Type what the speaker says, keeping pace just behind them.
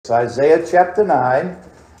Isaiah chapter 9,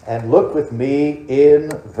 and look with me in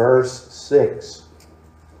verse 6.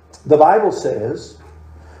 The Bible says,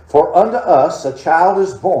 "For unto us a child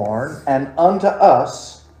is born, and unto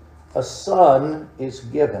us a son is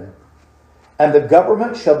given. And the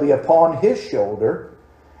government shall be upon his shoulder,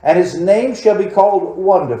 and his name shall be called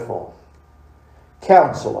Wonderful,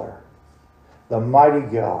 Counselor, the Mighty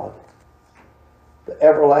God, the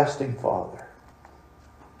Everlasting Father,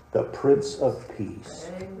 the Prince of Peace."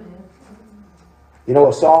 Amen. You know,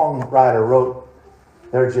 a songwriter wrote,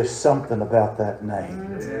 "There's just something about that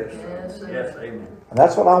name." Yes, amen. And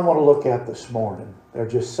that's what I want to look at this morning.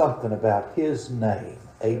 There's just something about His name.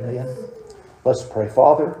 Amen. Let's pray.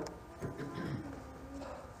 Father,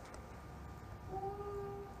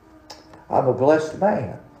 I'm a blessed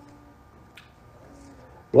man.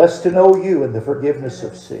 Blessed to know You and the forgiveness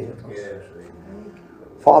of sins. Yes, amen.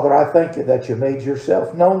 Father, I thank You that You made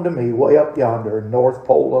Yourself known to me way up yonder in North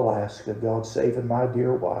Pole, Alaska. God, saving my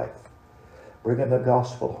dear wife, bringing the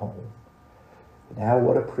gospel home. Now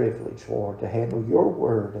what a privilege, Lord, to handle Your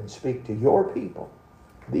word and speak to Your people,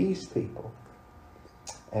 these people.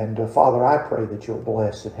 And Father, I pray that You'll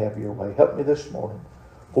bless and have Your way. Help me this morning.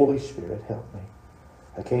 Holy Spirit, help me.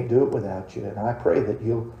 I can't do it without You. And I pray that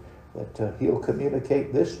He'll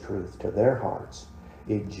communicate this truth to their hearts.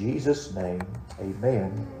 In Jesus' name,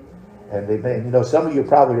 amen and amen. You know, some of you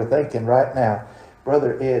probably are thinking right now,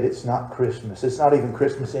 "Brother Ed, it's not Christmas. It's not even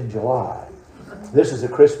Christmas in July. This is a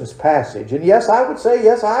Christmas passage." And yes, I would say,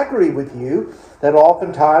 yes, I agree with you that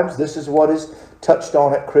oftentimes this is what is touched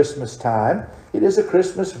on at Christmas time. It is a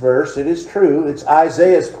Christmas verse. It is true. It's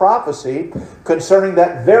Isaiah's prophecy concerning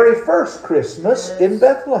that very first Christmas in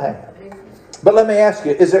Bethlehem. But let me ask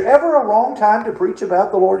you, is there ever a wrong time to preach about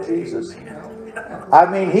the Lord Jesus? I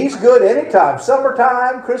mean, He's good anytime.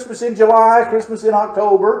 Summertime, Christmas in July, Christmas in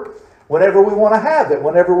October, whenever we want to have it,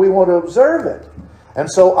 whenever we want to observe it. And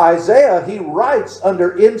so Isaiah, he writes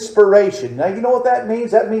under inspiration. Now, you know what that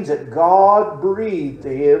means? That means that God breathed to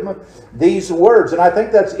him these words. And I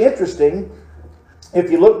think that's interesting. If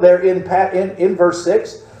you look there in verse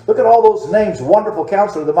 6, look at all those names. Wonderful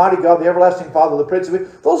Counselor, the Mighty God, the Everlasting Father, the Prince of Peace.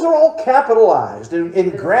 Those are all capitalized.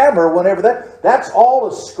 In grammar, whenever that's all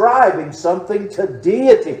ascribing something to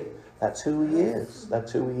deity. That's who He is.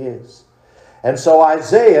 That's who He is. And so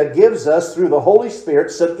Isaiah gives us, through the Holy Spirit,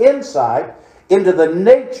 some insight into the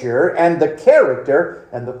nature and the character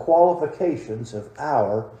and the qualifications of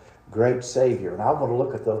our great Savior. And I want to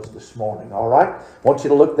look at those this morning, all right? I want you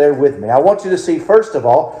to look there with me. I want you to see, first of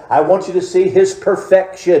all, I want you to see His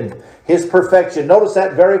perfection. His perfection. Notice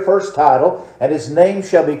that very first title, "And His name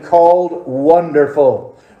shall be called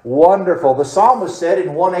Wonderful." Wonderful. The psalmist said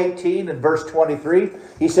in 118 and verse 23,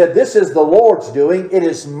 he said, "This is the Lord's doing. It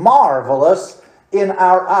is marvelous in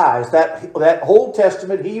our eyes." That Old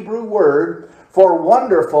Testament Hebrew word for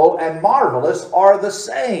wonderful and marvelous are the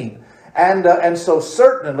same. And so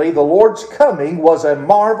certainly the Lord's coming was a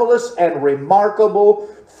marvelous and remarkable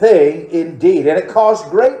thing indeed. And it caused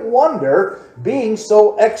great wonder, being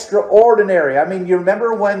so extraordinary. I mean, you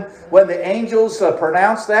remember when the angels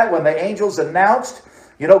pronounced that, when the angels announced,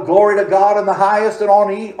 you know, "Glory to God in the highest, and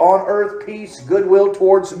on earth peace, goodwill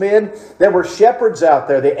towards men." There were shepherds out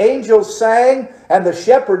there. The angels sang, and the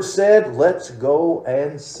shepherds said, "Let's go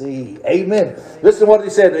and see." Amen. Listen to what they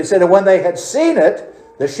said. They said, "And when they had seen it,"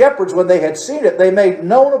 the shepherds, when they had seen it, they made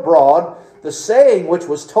known abroad the saying which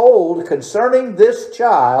was told concerning this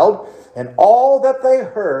child, and all that they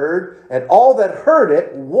heard, and all that heard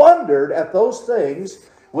it wondered at those things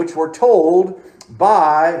which were told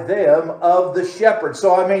by them of the shepherds.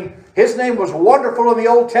 So, I mean, His name was wonderful in the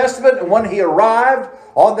Old Testament, and when He arrived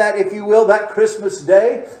on that, if you will, that Christmas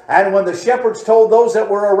day, and when the shepherds told those that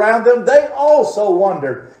were around them, they also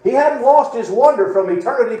wondered. He hadn't lost His wonder from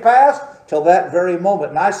eternity past till that very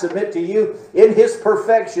moment. And I submit to you, in His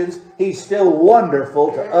perfections, He's still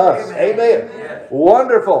wonderful to us. Amen. Yes.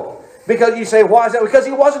 Wonderful. Because you say, why is that? Because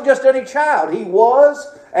He wasn't just any child. He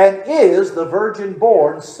was and is the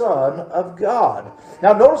virgin-born Son of God.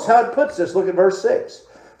 Now notice how it puts this. Look at verse 6.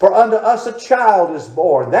 "For unto us a child is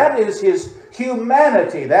born." That is His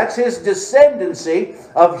humanity. That's His descendancy,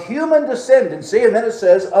 of human descendancy. And then it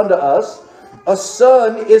says, "Unto us a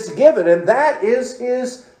son is given." And that is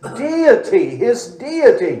His deity. His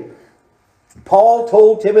deity. Paul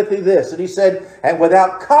told Timothy this, and he said, "And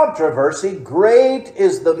without controversy, great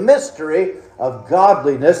is the mystery of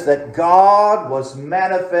godliness, that God was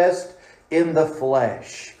manifest in the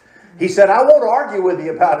flesh." He said, I won't argue with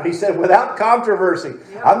you about it. He said, without controversy.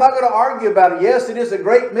 I'm not going to argue about it. Yes, it is a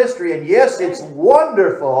great mystery. And yes, it's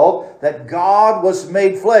wonderful that God was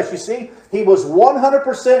made flesh. You see, He was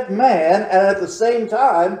 100% man and at the same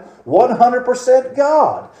time 100%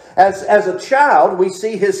 God. As a child, we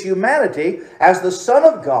see His humanity. As the Son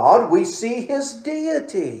of God, we see His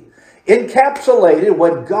deity. Encapsulated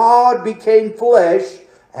when God became flesh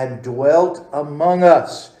and dwelt among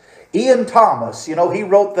us. Ian Thomas, you know, he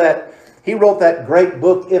wrote that great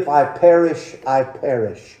book, If I Perish, I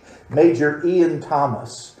Perish. Major Ian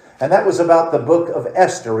Thomas. And that was about the book of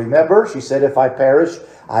Esther. Remember? She said, if I perish,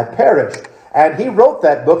 I perish. And he wrote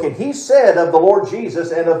that book, and he said of the Lord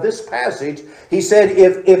Jesus and of this passage, he said,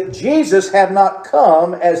 if Jesus had not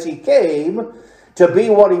come as He came to be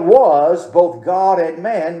what He was, both God and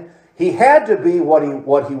man, He had to be what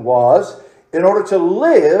he was in order to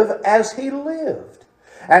live as He lived.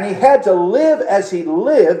 And He had to live as He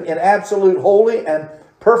lived in absolute holy and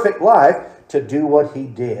perfect life to do what He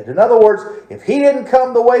did. In other words, if He didn't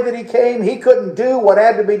come the way that He came, He couldn't do what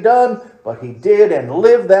had to be done, but He did and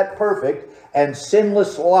lived that perfect and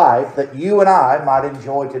sinless life that you and I might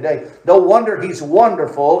enjoy today. No wonder He's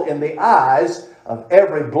wonderful in the eyes of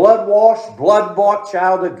every blood-washed, blood-bought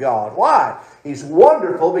child of God. Why? He's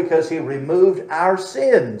wonderful because He removed our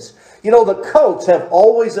sins. You know, the cults have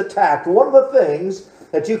always attacked. One of the things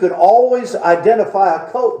that you can always identify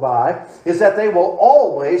a cult by is that they will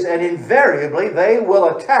always and invariably they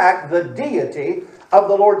will attack the deity of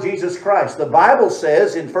the Lord Jesus Christ. The Bible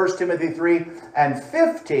says in 1 Timothy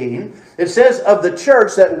 3:15, it says of the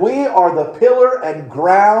church that we are the pillar and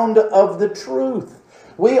ground of the truth.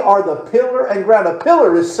 We are the pillar and ground. A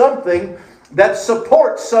pillar is something that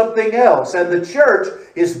supports something else. And the church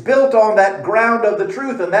is built on that ground of the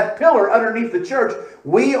truth. And that pillar underneath the church,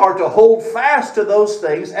 we are to hold fast to those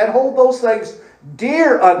things and hold those things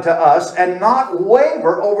dear unto us and not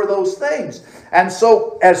waver over those things. And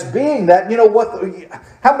so as being that, you know what,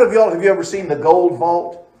 how many of y'all have you ever seen the Gold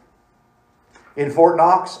Vault in Fort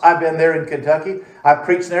Knox? I've been there in Kentucky. I've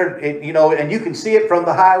preached there, you know, and you can see it from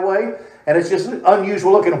the highway. And it's just an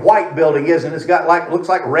unusual looking white building, isn't it? It's got like, looks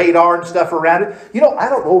like radar and stuff around it. You know, I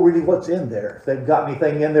don't know really what's in there, if they've got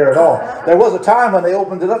anything in there at all. There was a time when they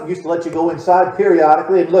opened it up, used to let you go inside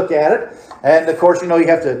periodically and look at it. And of course, you know, you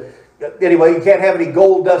have to, anyway, you can't have any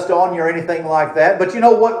gold dust on you or anything like that. But you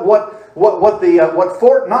know what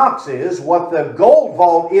Fort Knox is, what the Gold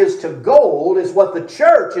Vault is to gold, is what the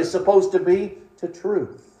church is supposed to be to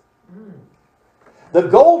truth. The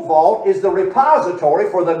Gold Vault is the repository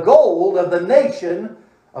for the gold of the nation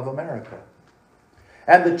of America.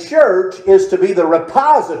 And the church is to be the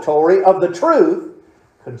repository of the truth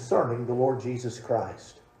concerning the Lord Jesus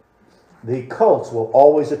Christ. The cults will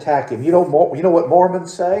always attack Him. You know what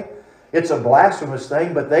Mormons say? It's a blasphemous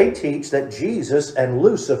thing, but they teach that Jesus and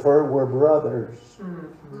Lucifer were brothers.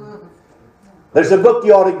 There's a book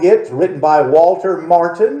you ought to get. It's written by Walter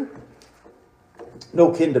Martin. No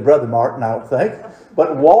kin to Brother Martin, I don't think.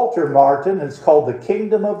 But Walter Martin, it's called The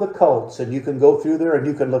Kingdom of the Cults. And you can go through there and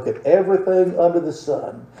you can look at everything under the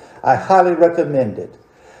sun. I highly recommend it.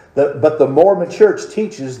 But the Mormon church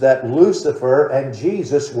teaches that Lucifer and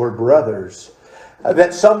Jesus were brothers.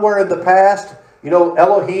 That somewhere in the past, you know,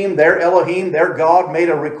 Elohim, their God, made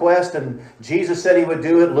a request. And Jesus said He would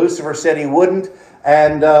do it. Lucifer said he wouldn't.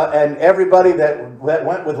 And everybody that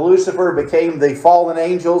went with Lucifer became the fallen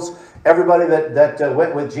angels. Everybody that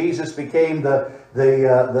went with Jesus became the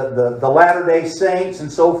Latter-day Saints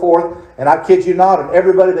and so forth. And I kid you not, and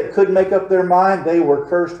everybody that couldn't make up their mind, they were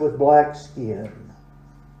cursed with black skin.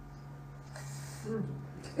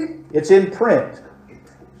 It's in print.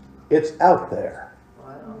 It's out there.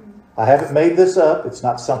 I haven't made this up. It's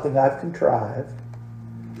not something I've contrived.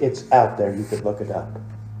 It's out there. You could look it up.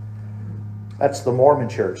 That's the Mormon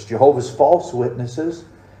church. Jehovah's false witnesses,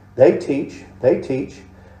 they teach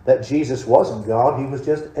that Jesus wasn't God. He was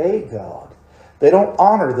just a God. They don't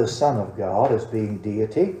honor the Son of God as being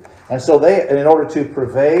deity. And so they, in order to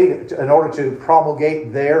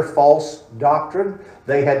promulgate their false doctrine,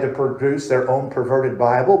 they had to produce their own perverted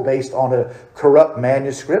Bible based on a corrupt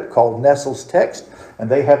manuscript called Nestle's Text. And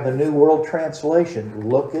they have the New World Translation.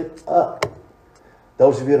 Look it up.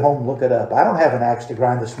 Those of you at home, look it up. I don't have an axe to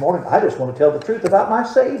grind this morning. I just want to tell the truth about my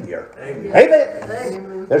Savior. Amen.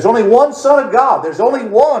 Amen. There's only one Son of God. There's only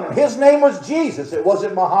one. And His name was Jesus. It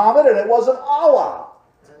wasn't Muhammad and it wasn't Allah.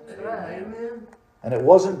 Amen. And it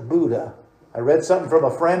wasn't Buddha. I read something from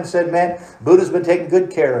a friend said, man, Buddha's been taking good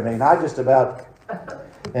care of me. And I just about...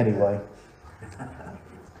 Anyway.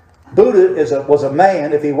 Buddha was a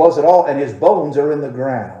man, if he was at all, and his bones are in the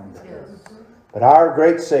ground. But our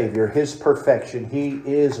great Savior, His perfection, He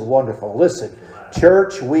is wonderful. Listen,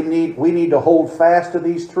 church, we need to hold fast to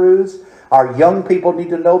these truths. Our young people need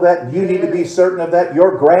to know that. You need to be certain of that.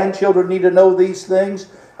 Your grandchildren need to know these things.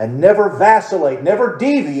 And never vacillate, never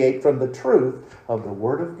deviate from the truth of the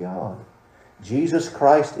Word of God. Jesus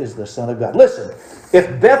Christ is the Son of God. Listen,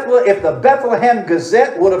 if the Bethlehem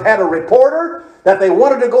Gazette would have had a reporter that they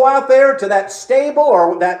wanted to go out there to that stable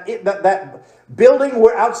or that building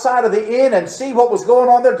where outside of the inn and see what was going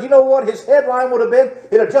on there, do you know what his headline would have been?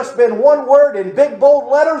 It would have just been one word in big bold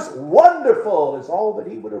letters. Wonderful is all that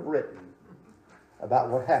he would have written about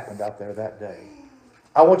what happened out there that day.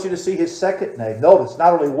 I want you to see his second name. Notice,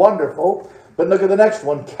 not only wonderful, but look at the next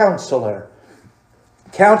one, Counselor.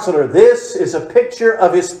 Counselor, this is a picture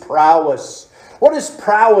of his prowess. What does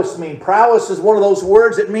prowess mean? Prowess is one of those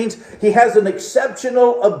words that means he has an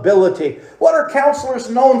exceptional ability. What are counselors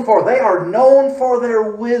known for? They are known for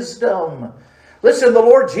their wisdom. Listen, the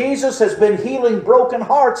Lord Jesus has been healing broken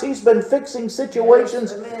hearts. He's been fixing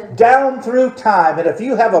situations down through time. And if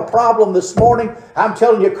you have a problem this morning, I'm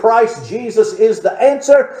telling you, Christ Jesus is the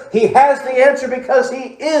answer. He has the answer because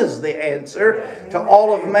He is the answer to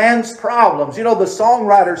all of man's problems. You know, the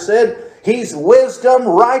songwriter said, He's wisdom,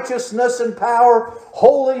 righteousness, and power,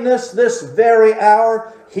 holiness this very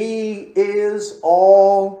hour. He is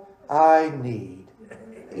all I need.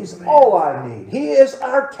 He's all I need. He is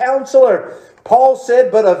our counselor. Paul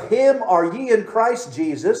said, but of Him are ye in Christ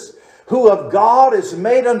Jesus, who of God is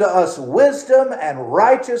made unto us wisdom and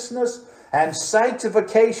righteousness and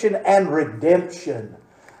sanctification and redemption.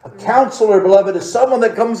 A counselor, beloved, is someone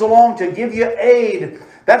that comes along to give you aid.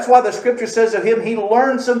 That's why the Scripture says of him, he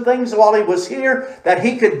learned some things while he was here that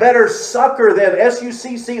he could better succor them.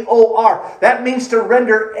 S-U-C-C-O-R. That means to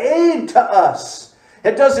render aid to us.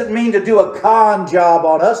 It doesn't mean to do a con job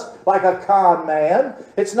on us, like a con man.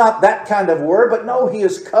 It's not that kind of word, but no, He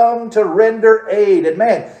has come to render aid. And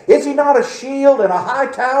man, is He not a shield and a high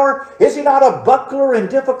tower? Is He not a buckler in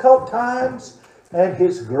difficult times? And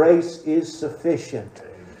His grace is sufficient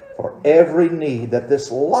for every need that this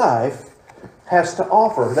life has to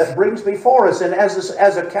offer, that brings before us. And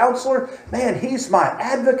as a counselor, man, He's my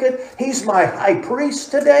advocate. He's my high priest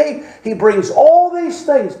today. He brings all these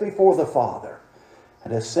things before the Father,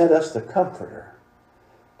 and has sent us the Comforter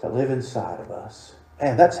to live inside of us.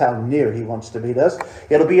 And that's how near He wants to be to us.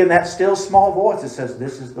 It'll be in that still small voice that says,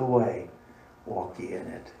 this is the way. Walk ye in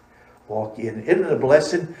it. Walk ye in it. Isn't it a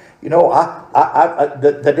blessing? You know,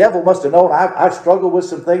 the devil must have known I struggled with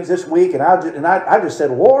some things this week. And I just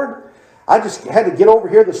said, Lord, I just had to get over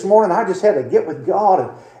here this morning. I just had to get with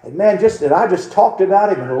God. And man, I just talked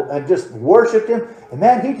about Him and just worshiped Him. And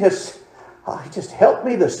man, He just helped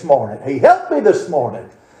me this morning. He helped me this morning.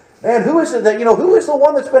 Man, who is it that, who is the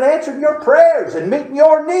one that's been answering your prayers and meeting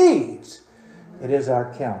your needs? It is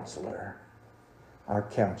our counselor. Our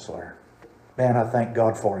counselor. Man, I thank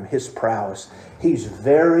God for Him. His prowess. He's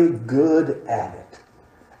very good at it.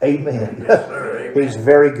 Amen. Yes, sir. Amen. He's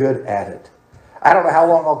very good at it. I don't know how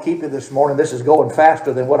long I'll keep you this morning. This is going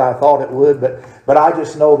faster than what I thought it would, but I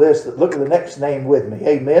just know this. That look at the next name with me.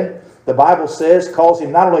 Amen. The Bible says, calls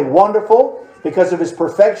Him not only wonderful because of His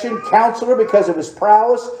perfection, counselor because of His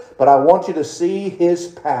prowess, but I want you to see His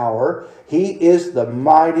power. He is the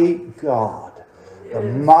mighty God. The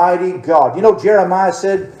mighty God. You know, Jeremiah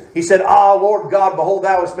said, he said, Ah, Lord God, behold,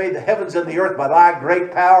 Thou hast made the heavens and the earth by Thy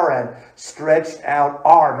great power and stretched out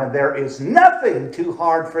arm, and there is nothing too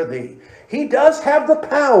hard for Thee. He does have the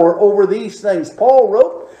power over these things. Paul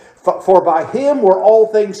wrote, for by Him were all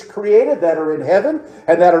things created that are in heaven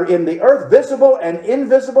and that are in the earth, visible and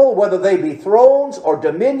invisible, whether they be thrones or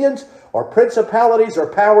dominions or principalities or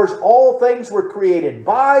powers. All things were created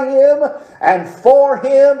by Him and for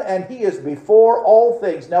Him, and He is before all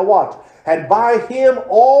things. Now watch. And by Him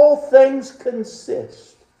all things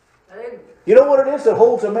consist. You know what it is that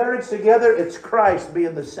holds a marriage together? It's Christ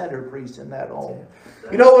being the centerpiece in that home.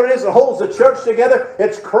 You know what it is that holds the church together?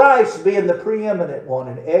 It's Christ being the preeminent one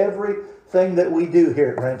in everything that we do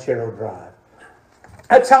here at Ranchero Drive.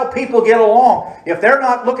 That's how people get along. If they're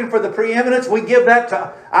not looking for the preeminence, we give that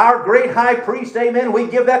to our great high priest, amen. We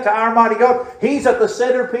give that to our mighty God. He's at the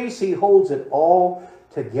centerpiece. He holds it all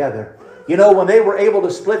together. You know, when they were able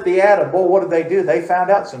to split the atom, boy, what did they do? They found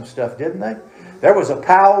out some stuff, didn't they? There was a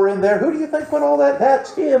power in there. Who do you think put all that?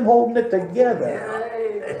 That's Him holding it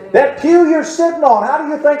together. That pew you're sitting on, how do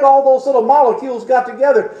you think all those little molecules got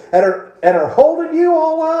together and are holding you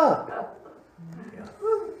all up?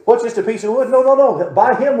 What's just a piece of wood? No.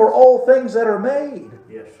 By Him were all things that are made.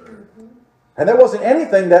 Yes, sir. And there wasn't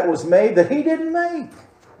anything that was made that He didn't make.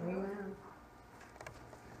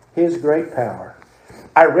 His great power.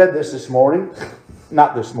 I read this morning.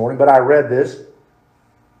 Not this morning, but I read this.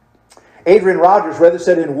 Adrian Rogers read this,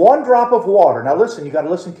 said, in one drop of water. Now listen, you got to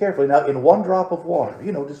listen carefully. Now, in one drop of water,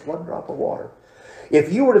 just one drop of water.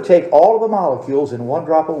 If you were to take all of the molecules in one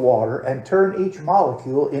drop of water and turn each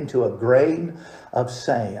molecule into a grain of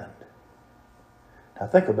sand. Now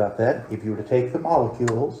think about that. If you were to take the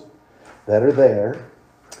molecules that are there,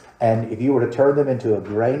 and if you were to turn them into a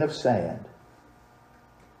grain of sand,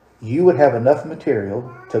 you would have enough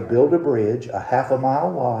material to build a bridge a half a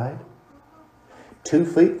mile wide, 2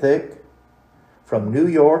 feet thick, from New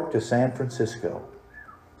York to San Francisco.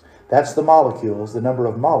 That's the molecules, the number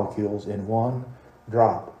of molecules in one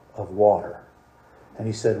drop of water. And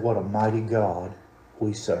he said, what a mighty God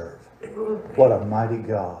we serve. What a mighty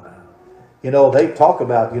God. They talk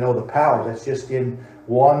about, the power that's just in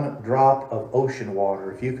one drop of ocean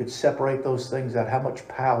water. If you could separate those things out, how much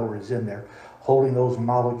power is in there holding those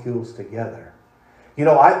molecules together.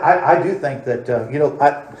 I do think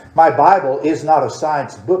that, my Bible is not a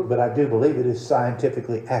science book, but I do believe it is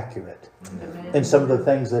scientifically accurate in some of the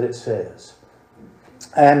things that it says.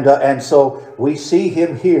 And so we see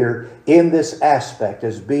him here in this aspect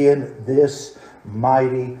as being this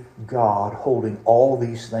mighty God holding all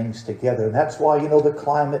these things together. And that's why, the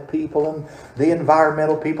climate people and the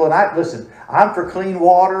environmental people. And I'm for clean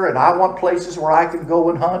water, and I want places where I can go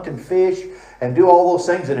and hunt and fish and do all those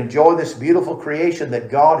things and enjoy this beautiful creation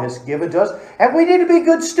that God has given to us. And we need to be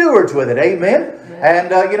good stewards with it. Amen. Yeah.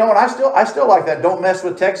 And, and I still like that. Don't mess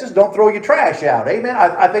with Texas. Don't throw your trash out. Amen.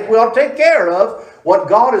 I think we ought to take care of what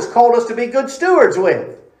God has called us to be good stewards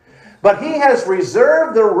with. But he has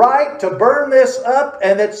reserved the right to burn this up,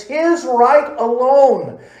 and it's his right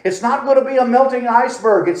alone. It's not going to be a melting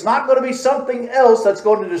iceberg. It's not going to be something else that's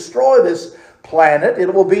going to destroy this planet.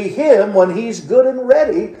 It will be him when he's good and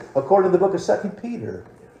ready, according to the book of 2 Peter.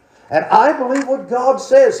 And I believe what God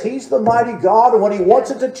says. He's the mighty God, and when he wants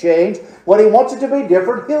it to change, when he wants it to be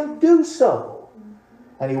different, he'll do so.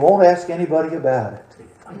 And he won't ask anybody about it.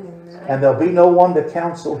 And there'll be no one to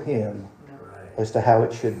counsel him as to how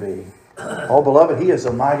it should be. Oh, beloved, he is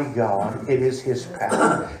a mighty God. It is his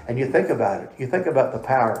power. And you think about it. You think about the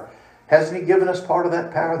power. Hasn't he given us part of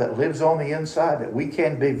that power that lives on the inside, that we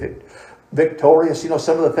can be victorious?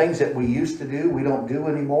 Some of the things that we used to do, we don't do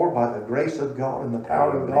anymore by the grace of God and the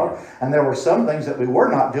power of God. And there were some things that we were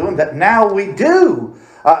not doing that now we do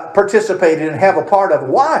participate in and have a part of.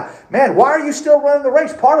 Why? Man, why are you still running the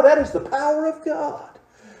race? Part of that is the power of God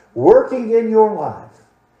working in your life,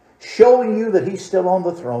 showing you that he's still on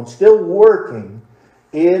the throne, still working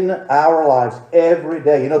in our lives every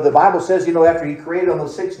day. The Bible says, after he created on the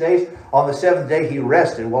 6 days, on the 7th day he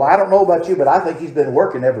rested. Well, I don't know about you, but I think he's been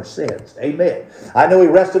working ever since. Amen. I know he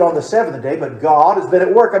rested on the 7th day, but God has been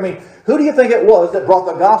at work. Who do you think it was that brought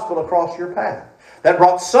the gospel across your path? That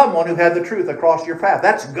brought someone who had the truth across your path.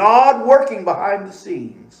 That's God working behind the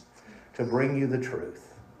scenes to bring you the truth.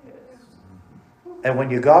 And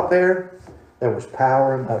when you got there was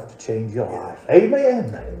power enough to change your life.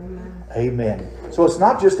 Amen. Amen. Amen. So it's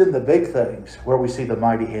not just in the big things where we see the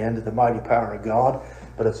mighty hand and the mighty power of God,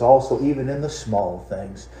 but it's also even in the small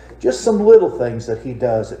things. Just some little things that he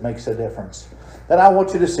does that makes a difference. And I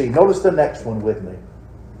want you to see. Notice the next one with me.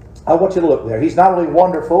 I want you to look there. He's not only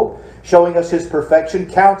wonderful, showing us his perfection,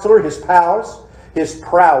 counselor, his powers, his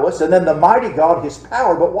prowess, and then the mighty God, his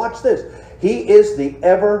power. But watch this. He is the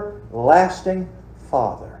everlasting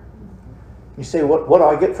Father. You say, what do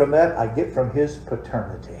I get from that? I get from his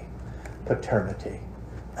paternity. Paternity.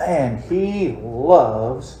 And he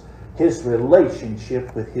loves his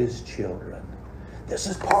relationship with his children. This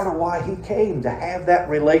is part of why he came, to have that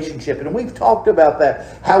relationship. And we've talked about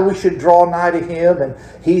that, how we should draw nigh to him, and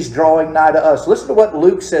he's drawing nigh to us. Listen to what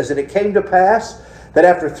Luke says, that it came to pass that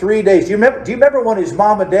after 3 days, do you remember when his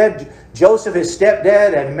mom and dad, Joseph, his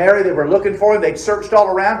stepdad, and Mary, they were looking for him? They'd searched all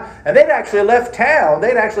around, and they'd actually left town.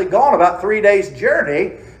 They'd actually gone about 3 days'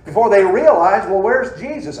 journey before they realized, well, where's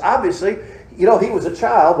Jesus? Obviously, he was a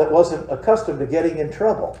child that wasn't accustomed to getting in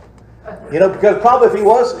trouble. Because probably if he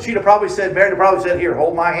was, Mary would probably said, here,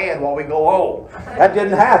 hold my hand while we go home. That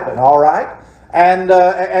didn't happen, all right?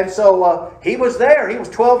 And so he was there. He was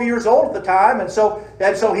 12 years old at the time, and so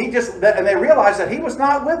they realized that he was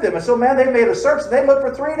not with them. And so, man, they made a search. They looked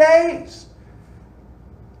for 3 days.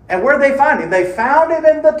 And where did they find him? They found him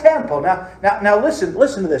in the temple. Now listen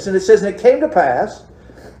to this. And it says, and it came to pass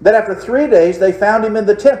that after 3 days they found him in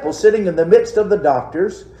the temple, sitting in the midst of the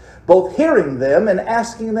doctors, both hearing them and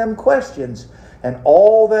asking them questions. And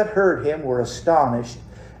all that heard him were astonished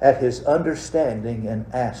at his understanding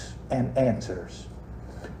and answers.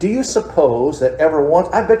 Do you suppose that ever once,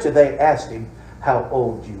 I bet you they asked him how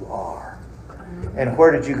old you are. And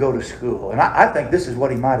where did you go to school? And I think this is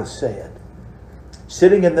what he might have said.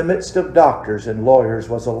 Sitting in the midst of doctors and lawyers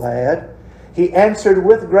was a lad. He answered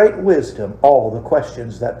with great wisdom all the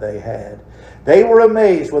questions that they had. They were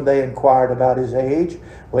amazed when they inquired about his age,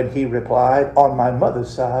 when he replied, on my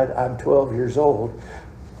mother's side, I'm 12 years old,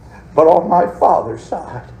 but on my father's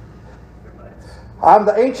side, I'm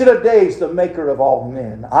the Ancient of Days, the maker of all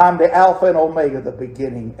men. I'm the Alpha and Omega, the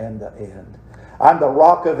beginning and the end. I'm the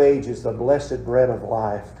Rock of Ages, the blessed bread of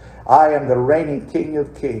life. I am the reigning King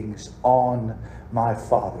of Kings on my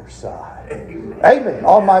father's side. Amen. Amen.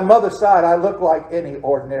 On my mother's side, I look like any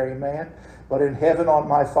ordinary man. But in heaven on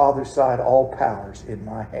my Father's side, all power's in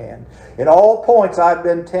my hand. In all points I've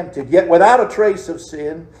been tempted, yet without a trace of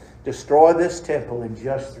sin. Destroy this temple in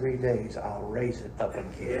just 3 days. I'll raise it up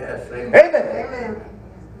again. Yes, amen. Amen. Amen.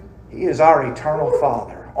 He is our eternal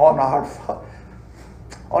Father. On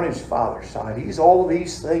his Father's side. He's all of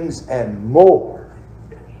these things and more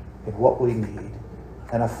in what we need.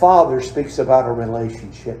 And a father speaks about a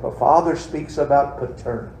relationship. A father speaks about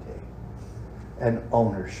paternity and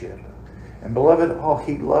ownership. And beloved,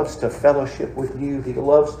 he loves to fellowship with you. He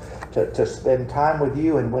loves to spend time with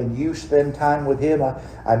you. And when you spend time with him,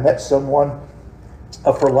 I met someone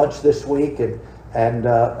for lunch this week, and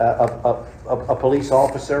a police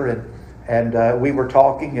officer, and we were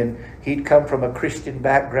talking, and he'd come from a Christian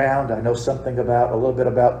background. I know something a little bit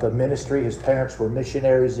about the ministry his parents were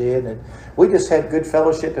missionaries in, and we just had good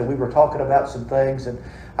fellowship, and we were talking about some things, and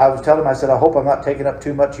I was telling him, I said, I hope I'm not taking up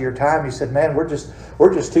too much of your time. He said, man, we're just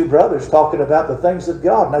two brothers talking about the things of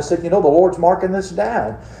God. And I said, the Lord's marking this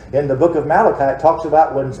down. In the book of Malachi, it talks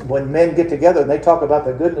about when men get together and they talk about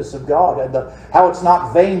the goodness of God and how it's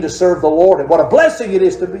not vain to serve the Lord and what a blessing it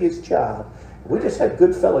is to be his child. We just had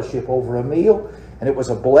good fellowship over a meal, and it was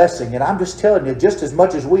a blessing. And I'm just telling you, just as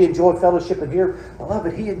much as we enjoy fellowshipping here,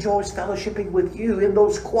 beloved, he enjoys fellowshipping with you in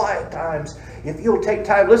those quiet times. If you'll take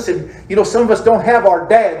time, listen, some of us don't have our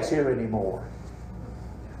dads here anymore.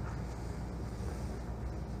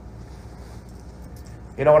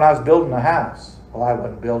 When I was building a house, well, I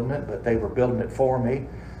wasn't building it, but they were building it for me.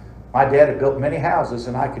 My dad had built many houses,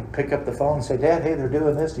 and I could pick up the phone and say, Dad, hey, they're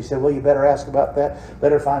doing this. He said, well, you better ask about that.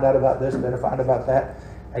 Better find out about this. Better find out about that.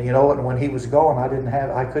 And you know what? When he was gone, I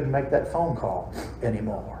couldn't make that phone call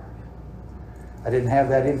anymore. I didn't have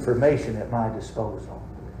that information at my disposal.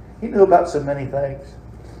 He knew about so many things,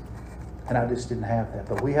 and I just didn't have that.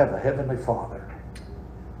 But we have a Heavenly Father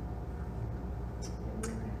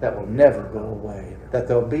that will never go away. That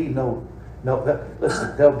there'll be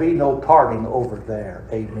there'll be no parting over there.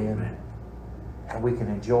 Amen. And we can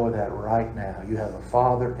enjoy that right now. You have a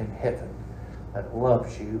Father in heaven that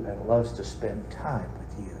loves you and loves to spend time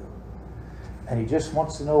with you. And he just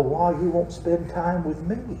wants to know why you won't spend time with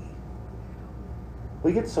me.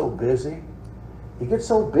 We get so busy. You get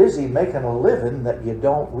so busy making a living that you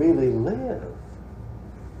don't really live.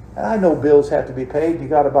 And I know bills have to be paid. You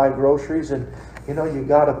got to buy groceries, and you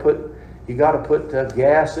got to put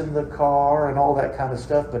gas in the car and all that kind of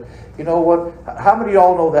stuff. But you know what? How many of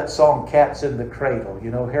y'all know that song, Cats in the Cradle?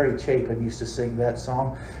 Harry Chapin used to sing that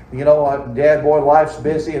song. Dad, boy, life's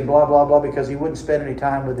busy and blah, blah, blah, because he wouldn't spend any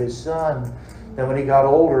time with his son. And when he got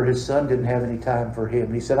older, his son didn't have any time for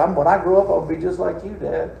him. He said, when I grow up, I'll be just like you,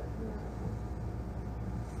 Dad.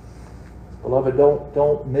 Beloved,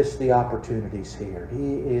 don't miss the opportunities here.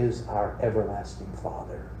 He is our everlasting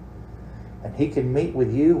Father. And he can meet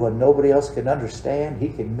with you when nobody else can understand. He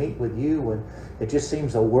can meet with you when it just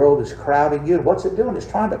seems the world is crowding you. And what's it doing? It's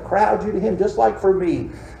trying to crowd you to him, just like for me.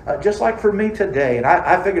 Just like for me today. And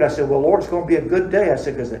I figured, I said, well, Lord, it's going to be a good day. I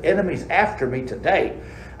said, because the enemy's after me today.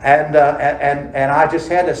 And I just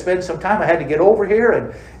had to spend some time. I had to get over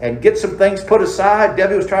here and get some things put aside.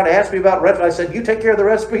 Debbie was trying to ask me about recipes. I said, you take care of the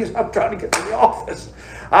recipes. I'm trying to get to the office.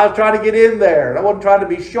 I was trying to get in there. I wasn't trying to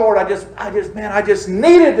be short. I just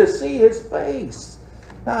needed to see his face.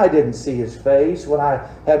 Now, I didn't see his face when I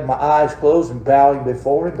had my eyes closed and bowing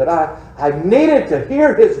before him, but I needed to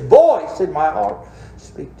hear his voice in my heart.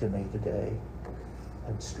 Speak to me today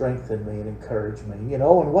and strengthen me and encourage me.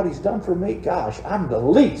 And what he's done for me, gosh, I'm the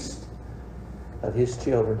least of his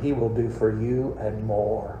children. He will do for you and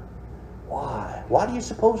more. Why? Why do you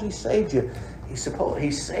suppose he saved you?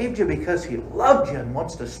 He saved you because he loved you and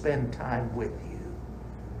wants to spend time with you.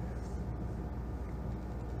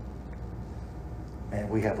 And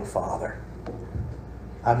we have a Father.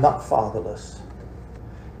 I'm not fatherless.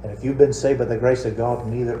 And if you've been saved by the grace of God,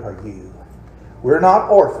 neither are you. We're not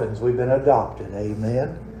orphans. We've been adopted.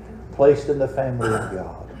 Amen. Placed in the family of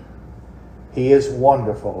God. He is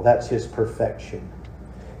wonderful. That's his perfection.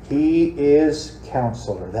 He is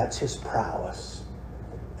counselor. That's his prowess.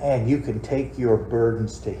 and you can take your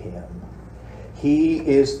burdens to Him. He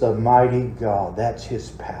is the mighty God. That's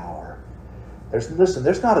His power. Listen,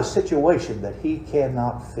 there's not a situation that He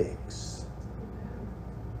cannot fix.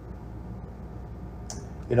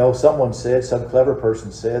 You know, someone said, some clever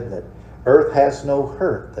person said that earth has no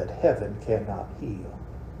hurt that heaven cannot heal.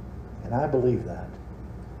 And I believe that.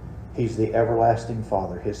 He's the everlasting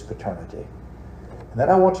Father, His paternity. And then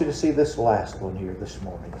I want you to see this last one here this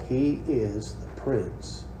morning. He is the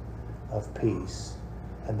Prince of Peace.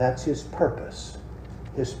 And that's His purpose.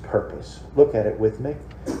 His purpose. Look at it with me.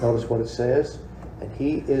 Notice what it says. And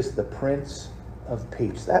He is the Prince of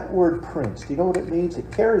Peace. That word prince, do you know what it means? It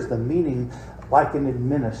carries the meaning like an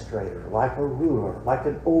administrator, like a ruler, like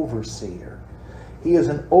an overseer. He is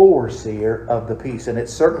an overseer of the peace. And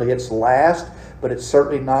it's last, but it's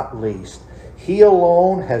certainly not least. He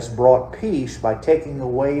alone has brought peace by taking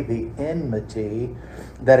away the enmity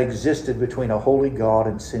that existed between a holy God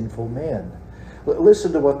and sinful men.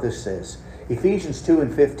 Listen to what this says. Ephesians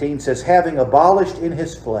 2:15 says, having abolished in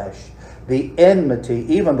His flesh the enmity,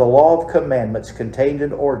 even the law of commandments contained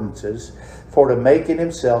in ordinances, for to make in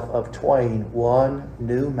Himself of twain one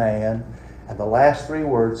new man. And the last three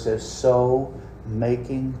words says, so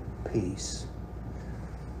making peace.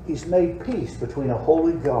 He's made peace between a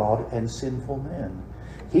holy God and sinful men.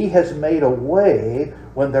 He has made a way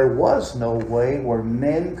when there was no way, where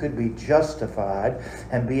men could be justified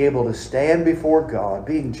and be able to stand before God.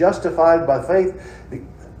 Being justified by faith,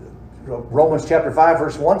 Romans chapter 5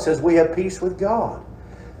 verse 1 says we have peace with God.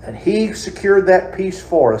 And He secured that peace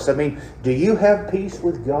for us. I mean, do you have peace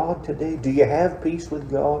with God today? Do you have peace with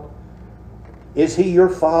God? Is He your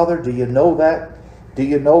Father? Do you know that? Do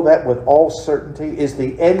you know that with all certainty? Is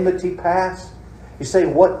the enmity past? You say,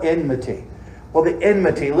 what enmity? Well, the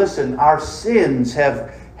enmity, listen, our sins have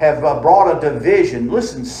brought a division.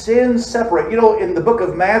 Listen, sins separate. You know, in the book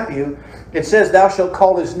of Matthew, it says, thou shalt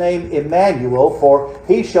call His name Emmanuel, for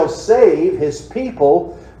He shall save His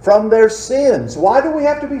people from their sins. Why do we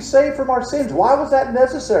have to be saved from our sins? Why was that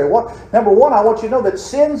necessary? Number one, I want you to know that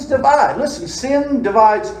sins divide. Listen, sin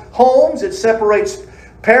divides homes. It separates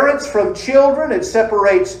parents from children. It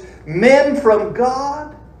separates men from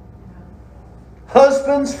God.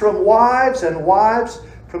 Husbands from wives and wives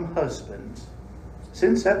from husbands.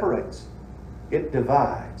 Sin separates. It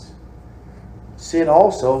divides. Sin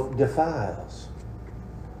also defiles.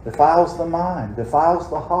 Defiles the mind. Defiles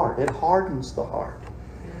the heart. It hardens the heart.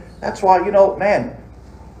 That's why, some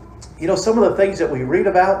of the things that we read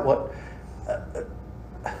about,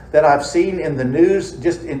 that I've seen in the news,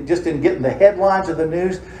 just in getting the headlines of the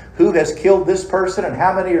news, who has killed this person and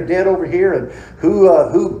how many are dead over here, and who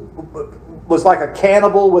was like a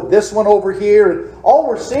cannibal with this one over here. And all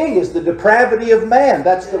we're seeing is the depravity of man.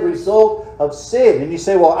 That's the result of sin. And you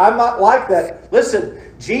say, well, I'm not like that. Listen,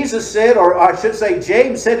 Jesus said, or I should say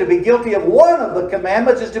James said, to be guilty of one of the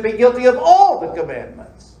commandments is to be guilty of all the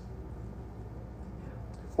commandments.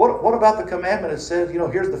 What about the commandment that says,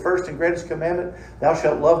 here's the first and greatest commandment, thou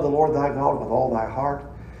shalt love the Lord thy God with all thy heart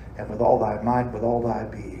and with all thy mind, with all thy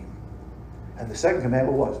being. And the second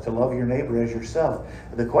commandment was to love your neighbor as yourself.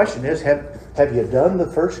 The question is, have you done the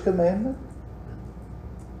first commandment?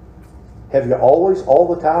 Have you always, all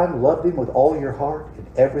the time, loved Him with all your heart and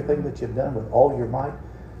everything that you've done with all your might?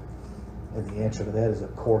 And the answer to that is,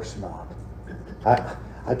 of course not.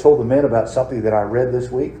 I told the men about something that I read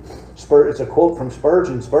this week. It's a quote from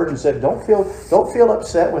Spurgeon. Spurgeon said, don't feel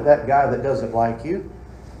upset with that guy that doesn't like you.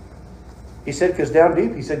 He said, because down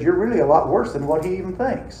deep, he said, you're really a lot worse than what he even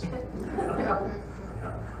thinks.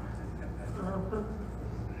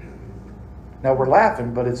 Now we're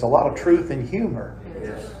laughing, but it's a lot of truth and humor.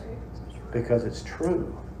 Because it's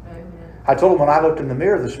true. I told him when I looked in the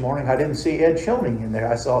mirror this morning, I didn't see Ed Schoening in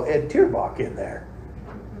there. I saw Ed Tierbach in there.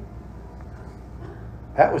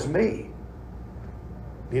 That was me.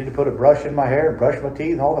 Needed to put a brush in my hair and brush my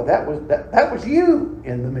teeth and all that. That was you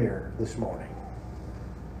in the mirror this morning.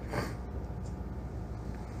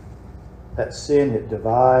 That sin, it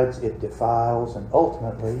divides, it defiles, and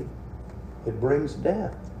ultimately it brings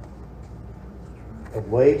death. The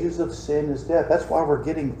wages of sin is death. That's why we're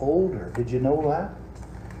getting older. Did you know that?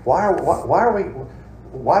 Why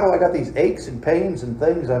do I got these aches and pains and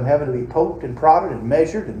things? I'm having to be poked and prodded and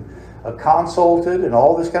measured and consulted and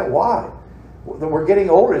all this kind of. Why? We're getting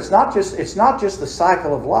older. It's not just the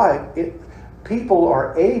cycle of life. People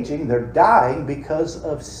are aging. They're dying because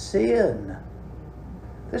of sin.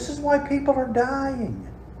 This is why people are dying.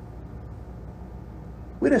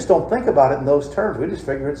 We just don't think about it in those terms. We just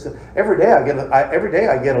figure it's every day I get an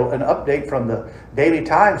update from the Daily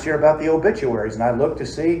Times here about the obituaries, and I look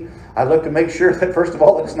to make sure that, first of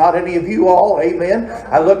all, it's not any of you all, amen.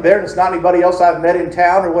 I look there and it's not anybody else I've met in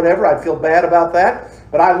town or whatever. I'd feel bad about that.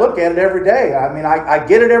 But I look at it every day. I mean, I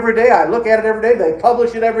get it every day. I look at it every day. They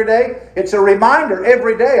publish it every day. It's a reminder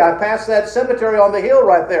every day. I pass that cemetery on the hill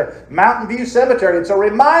right there, Mountain View Cemetery. It's a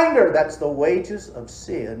reminder. That's the wages of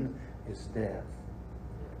sin is death.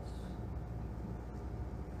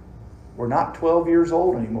 We're not 12 years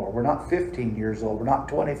old anymore. We're not 15 years old. We're not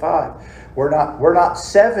 25. We're not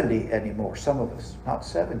 70 anymore. Some of us, not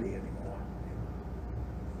 70 anymore.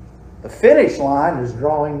 The finish line is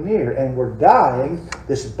drawing near, and we're dying.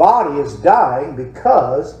 This body is dying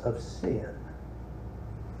because of sin.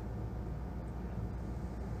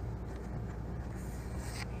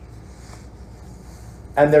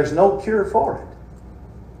 And there's no cure for it.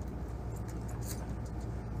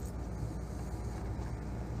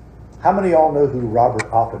 How many of y'all know who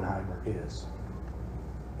Robert Oppenheimer is?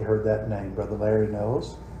 You heard that name. Brother Larry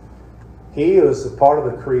knows. He was a part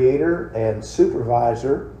of the creator and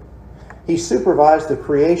supervisor. He supervised the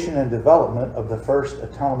creation and development of the first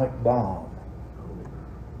atomic bomb.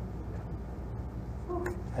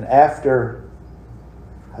 And after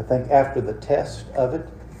the test of it,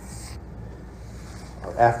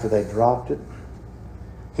 or after they dropped it,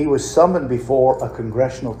 he was summoned before a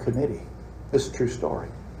congressional committee. This is a true story.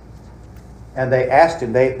 And they asked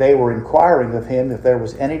him, they were inquiring of him if there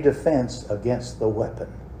was any defense against the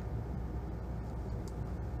weapon.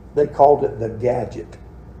 They called it the gadget.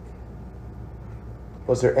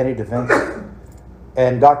 Was there any defense?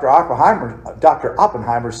 And Dr.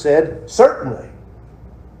 Oppenheimer said, certainly.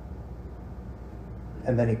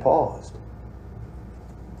 And then he paused.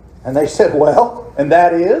 And they said, well, and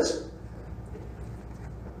that is?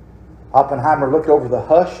 Oppenheimer looked over the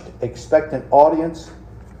hushed, expectant audience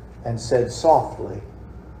and said softly,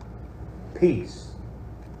 peace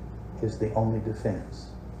is the only defense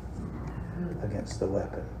against the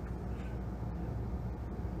weapon.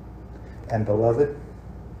 And beloved,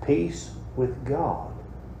 peace with God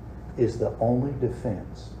is the only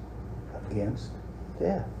defense against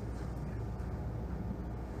death.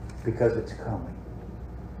 Because it's coming.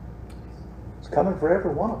 It's coming for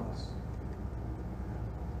every one of us.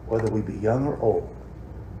 Whether we be young or old.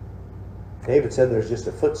 David said there's just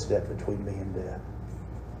a footstep between me and death.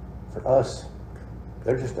 For us,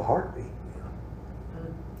 there's just a heartbeat.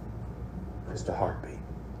 Just a heartbeat.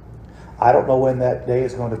 I don't know when that day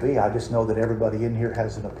is going to be. I just know that everybody in here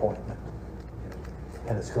has an appointment.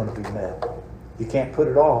 And it's going to be met. You can't put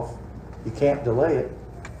it off. You can't delay it.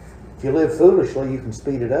 If you live foolishly, you can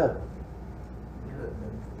speed it up.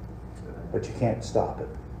 But you can't stop it.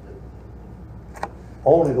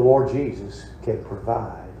 Only the Lord Jesus can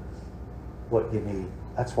provide what you need.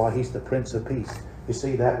 That's why He's the Prince of Peace. You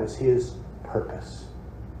see, that was His purpose.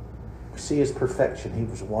 You see His perfection. He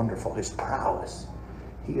was wonderful. His prowess.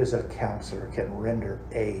 He is a counselor, can render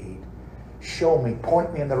aid. Show me,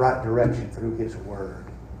 point me in the right direction through His Word.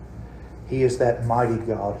 He is that mighty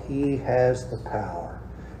God. He has the power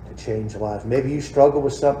to change lives. Maybe you struggle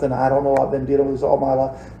with something. I don't know, I've been dealing with this all my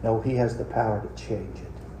life. No, He has the power to change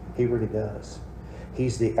it. He really does.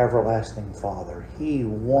 He's the everlasting Father. He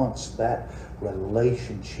wants that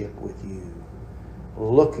relationship with you.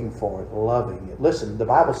 Looking for it, loving it. Listen, the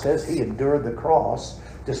Bible says He endured the cross,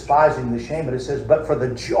 despising the shame, but it says, but for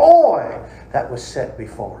the joy that was set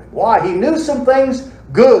before Him. Why? He knew some things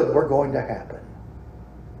good were going to happen.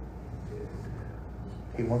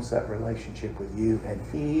 He wants that relationship with you, and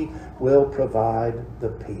He will provide the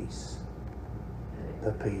peace.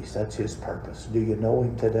 The peace. That's His purpose. Do you know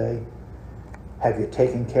Him today? Have you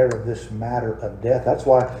taken care of this matter of death? That's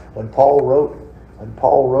why when Paul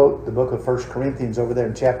wrote the book of 1 Corinthians over there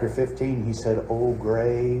in chapter 15, he said, O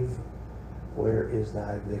grave, where is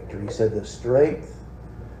thy victory? He said the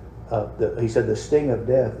sting of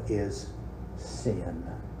death is sin.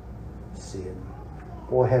 Sin.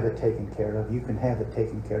 Boy, have it taken care of. You can have it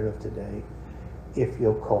taken care of today if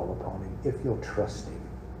you'll call upon Him, if you'll trust Him.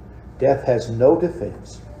 Death has no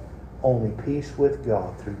defense. Only peace with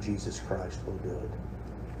God through Jesus Christ will do it.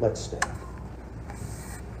 Let's stand.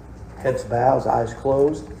 Heads bowed, eyes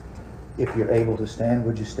closed. If you're able to stand,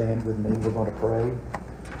 would you stand with me? We're going to pray.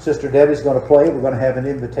 Sister Debbie's going to play. We're going to have an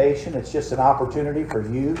invitation. It's just an opportunity for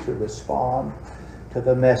you to respond to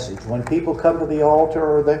the message. When people come to the altar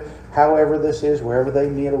or however this is, wherever they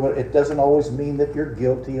kneel, it doesn't always mean that you're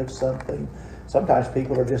guilty of something. Sometimes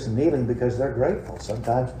people are just kneeling because they're grateful.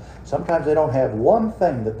 Sometimes they don't have one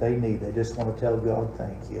thing that they need. They just want to tell God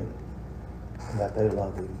thank you and that they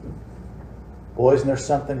love Him. Boy, isn't there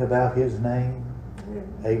something about His name?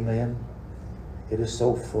 Amen. It is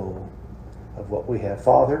so full of what we have.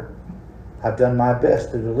 Father, I've done my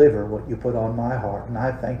best to deliver what you put on my heart, and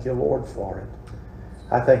I thank you, Lord, for it.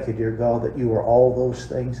 I thank you, dear God, that you are all those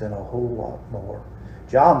things and a whole lot more.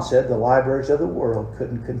 John said the libraries of the world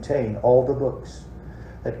couldn't contain all the books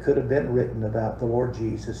that could have been written about the Lord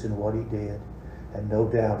Jesus and what He did, and no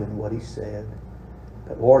doubt in what He said.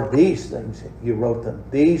 But Lord, these things, you wrote them.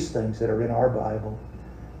 These things that are in our Bible,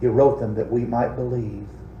 you wrote them that we might believe,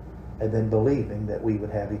 and then believing that we would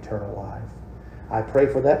have eternal life. I pray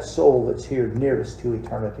for that soul that's here nearest to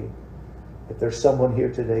eternity. If there's someone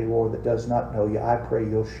here today, Lord, that does not know you, I pray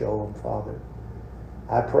you'll show them, Father.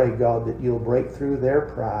 I pray, God, that you'll break through their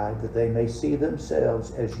pride, that they may see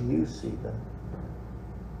themselves as you see them,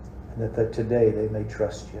 and that today they may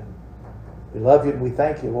trust you. We love you and we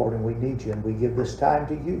thank you, Lord, and we need you, and we give this time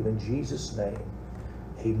to you in Jesus' name.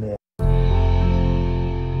 Amen.